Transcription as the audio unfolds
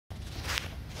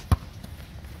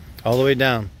All the way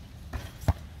down.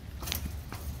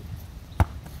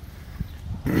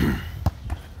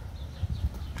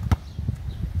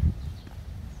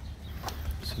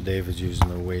 So David's using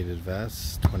the weighted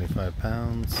vest, 25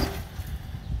 pounds.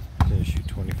 He's going to shoot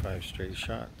 25 straight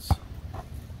shots.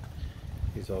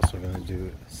 He's also going to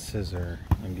do a scissor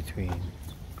in between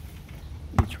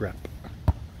each rep.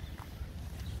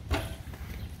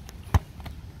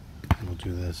 We'll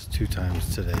do this 2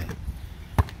 times today.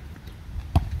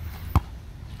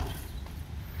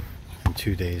 In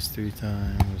 2 days, 3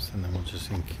 times, and then we'll just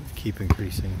keep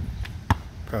increasing,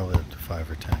 probably up to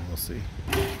 5 or 10, we'll see.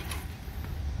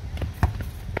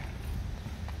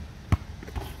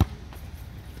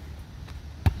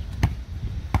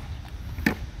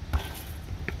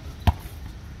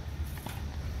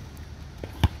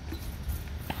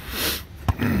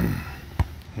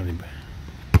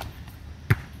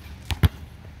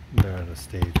 They're at a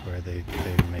stage where they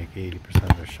make 80%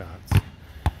 of their shots.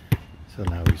 So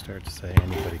now we start to say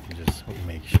anybody can just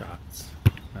make shots.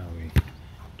 Now we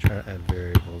try to add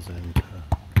variables in to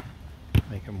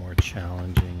make it more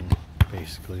challenging,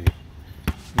 basically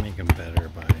make them better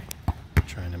by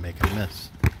trying to make them miss.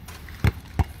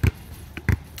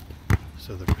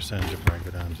 So the percentage will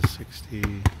probably go down to 60,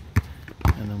 and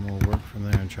then we'll work from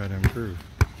there and try to improve.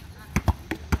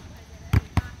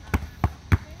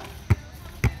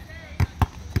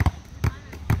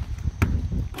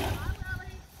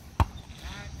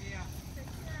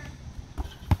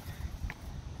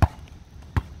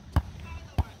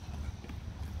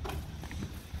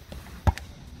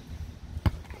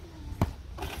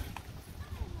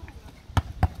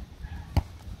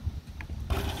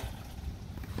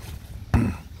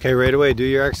 Okay, right away, do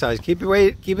your exercise. Keep your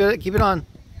weight, keep it on.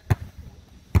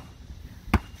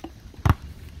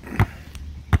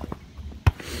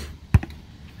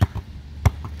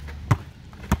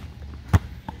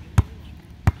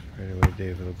 Right away,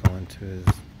 David will go into his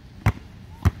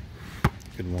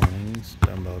good mornings,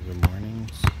 dumbbell good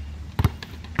mornings.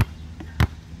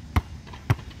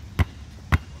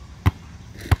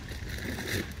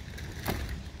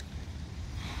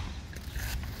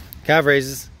 Calf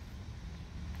raises.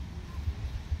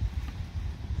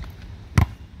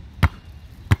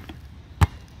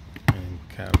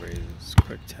 Calf raises,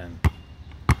 quick 10.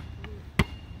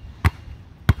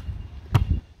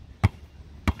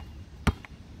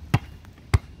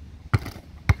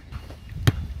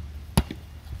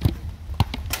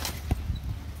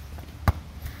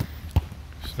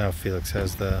 So now Felix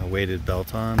has the weighted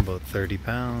belt on, about 30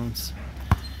 pounds.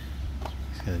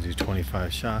 He's going to do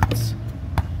 25 shots.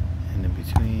 And in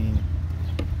between,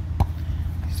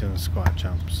 he's doing squat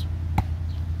jumps.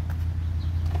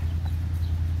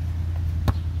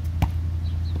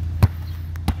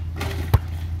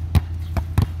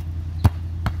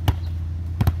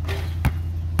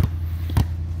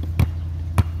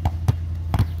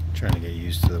 Trying to get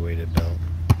used to the weighted belt.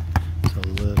 It's a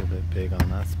little bit big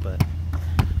on us, but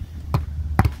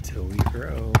until we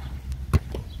grow.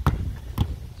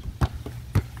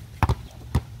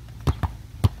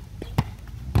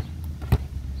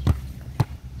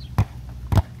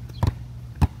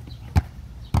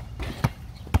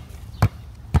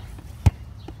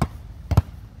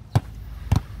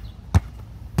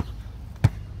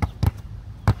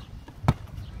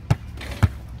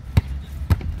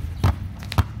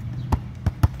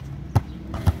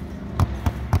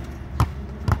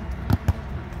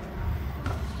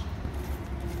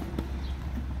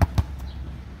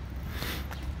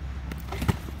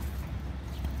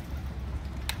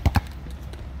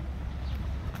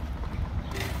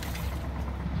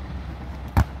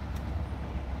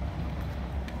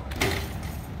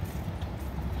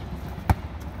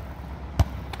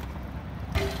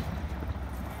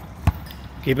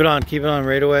 Keep it on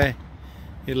right away.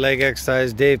 Your leg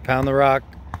exercise. Dave, pound the rock.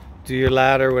 Do your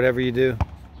ladder, whatever you do.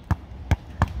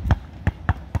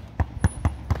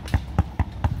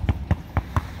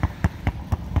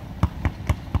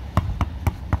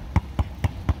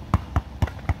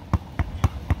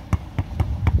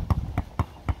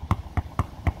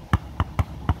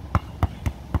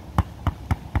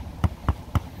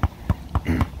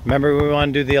 Remember, we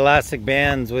want to do the elastic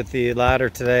bands with the ladder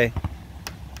today.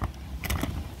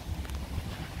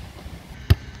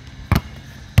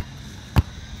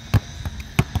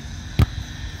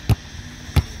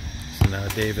 Now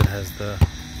David has the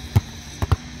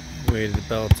weighted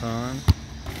belt on.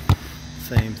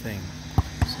 Same thing.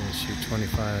 So you shoot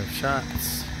 25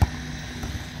 shots,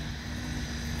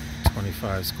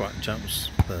 25 squat jumps,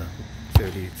 the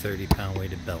 30 pound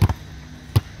weighted belt.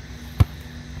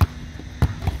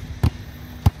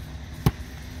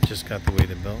 just got the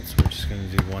weighted belt, so we're just going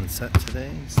to do one set today.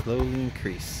 Slowly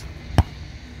increase.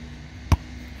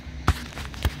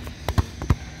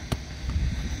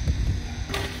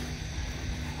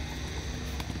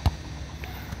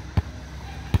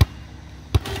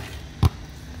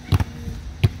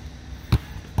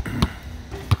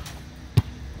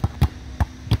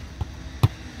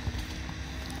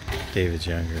 David's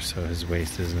younger, so his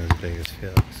waist isn't as big as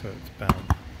Felix, so it's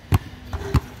bounced.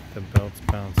 The belt's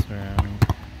bouncing around.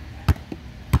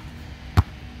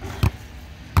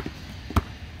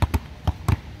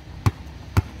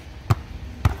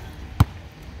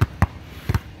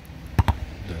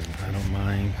 I don't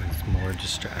mind, it's more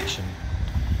distraction.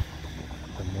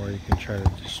 The more you can try to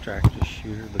distract your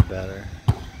shooter, the better.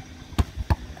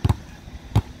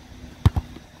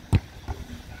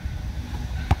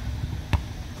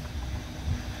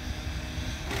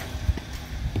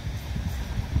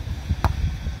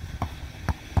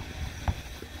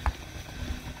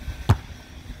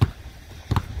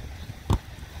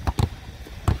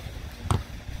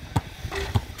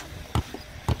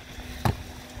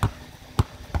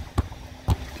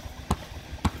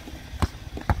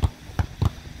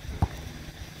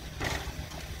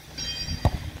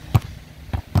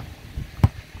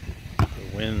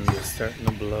 Wind is starting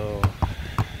to blow,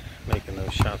 making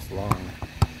those shots long.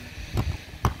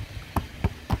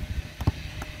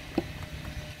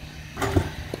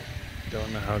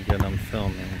 Don't know how good I'm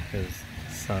filming because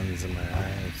the sun's in my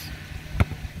eyes.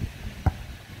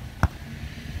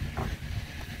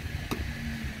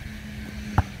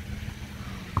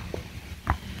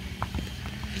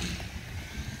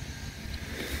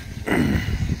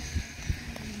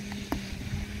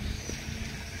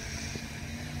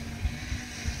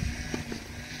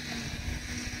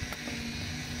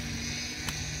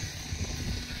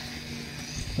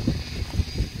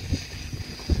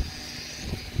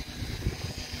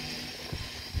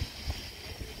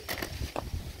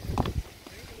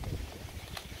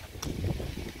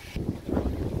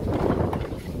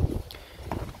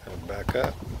 Back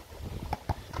up.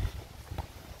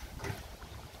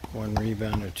 1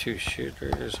 rebound or 2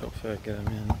 shooters. Hopefully I get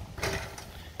them in.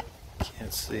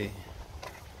 Can't see.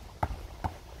 I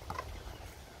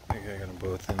think I got them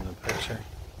both in the picture.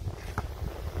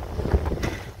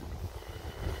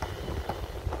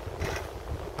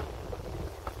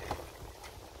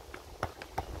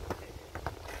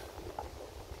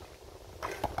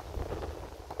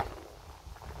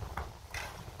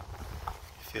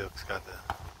 Felix got the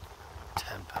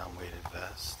 10-pound weighted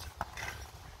vest.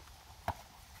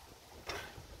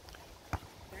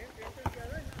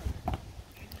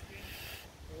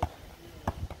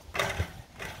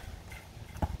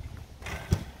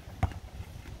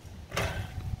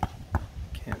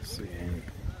 Can't see anything.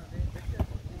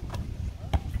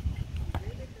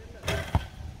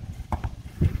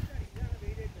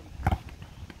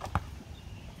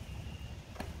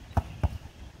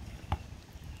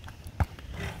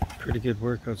 Pretty good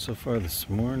workout so far this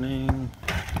morning.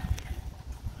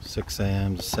 6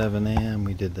 a.m. to 7 a.m.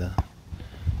 we did the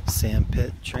sand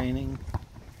pit training.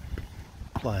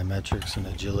 Plyometrics and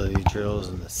agility drills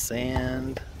in the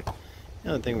sand. The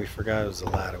only thing we forgot was the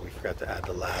ladder. We forgot to add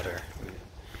the ladder.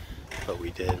 But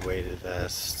we did weighted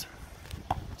vest,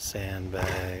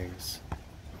 sandbags,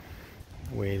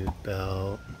 weighted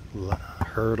belt,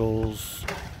 hurdles,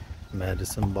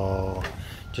 medicine ball.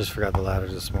 Just forgot the ladder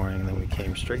this morning, and then we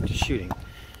came straight to shooting.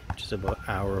 Just about an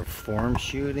hour of form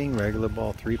shooting, regular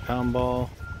ball, 3-pound ball.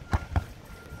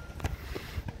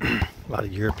 A lot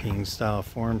of European style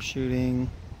form shooting,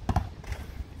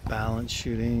 balance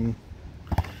shooting,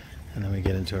 and then we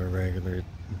get into a regular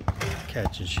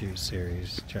catch and shoot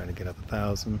series, trying to get up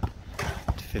 1,000 to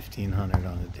 1,500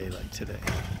 on a day like today.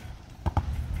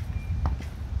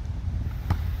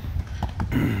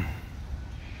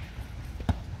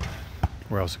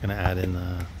 We're also going to add in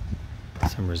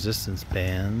some resistance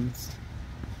bands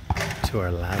to our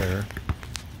ladder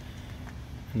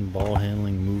and ball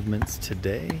handling movements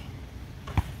today.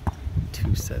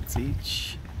 2 sets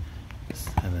each,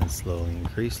 and then slowly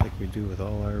increase like we do with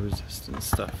all our resistance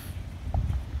stuff.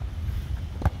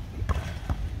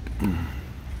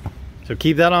 So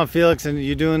keep that on, Felix. And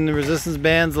you doing the resistance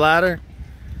bands ladder?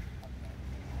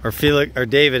 Or Felix or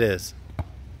David is?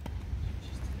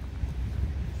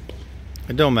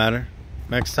 It don't matter.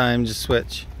 Next time, just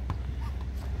switch.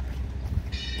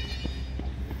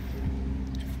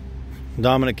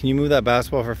 Dominic, can you move that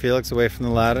basketball for Felix away from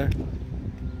the ladder?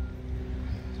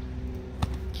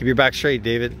 Keep your back straight,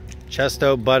 David. Chest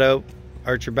out, butt out,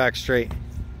 arch your back straight.